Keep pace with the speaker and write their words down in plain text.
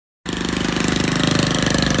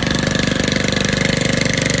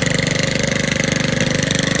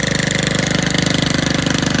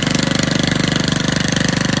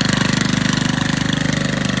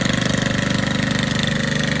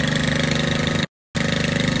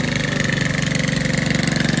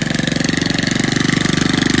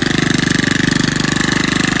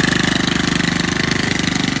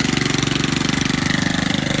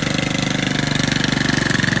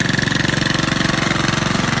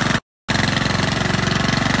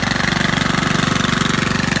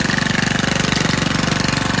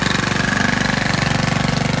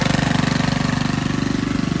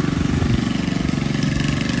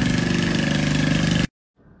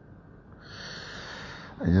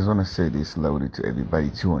I just want to say this slowly to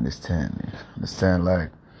everybody to understand. Understand,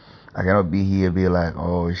 like, I cannot be here be like,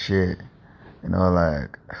 oh shit,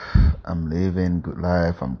 like, I'm living good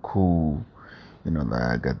life, I'm cool, like,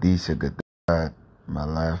 I got this, I got that, my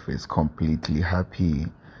life is completely happy.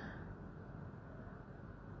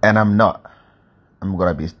 And I'm not. I'm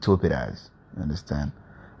gonna be stupid as, you understand?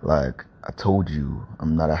 Like, I told you,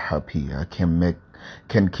 I'm not a happy. I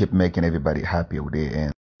can keep making everybody happy all day,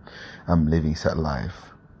 and I'm living sad life.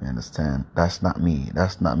 You understand? That's not me.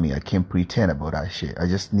 That's not me. I can't pretend about that shit. I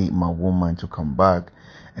just need my woman to come back,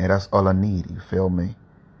 and that's all I need. You feel me?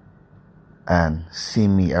 And see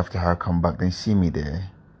me after her come back, then see me there.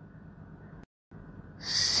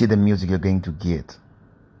 See the music you're going to get.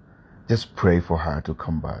 Just pray for her to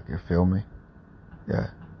come back. You feel me? Yeah.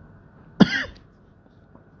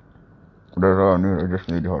 That's all I need. I just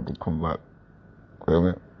need her to come back. Feel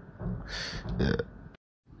me? Yeah.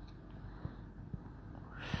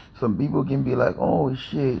 Some people can be like, oh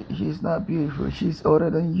shit, she's not beautiful. She's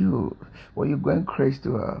older than you. Why you going crazy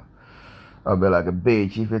to her? I'll be like, a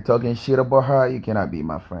bitch, if you're talking shit about her, you cannot be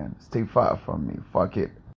my friend. Stay far from me. Fuck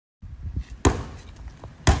it.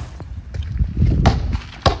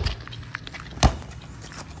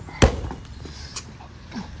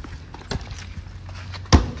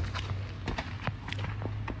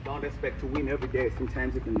 Don't expect to win every day.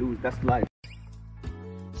 Sometimes you can lose. That's life.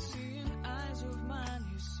 Seeing eyes of mine,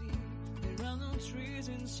 you see, there are no trees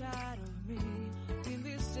inside of me. In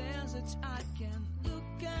this desert, I can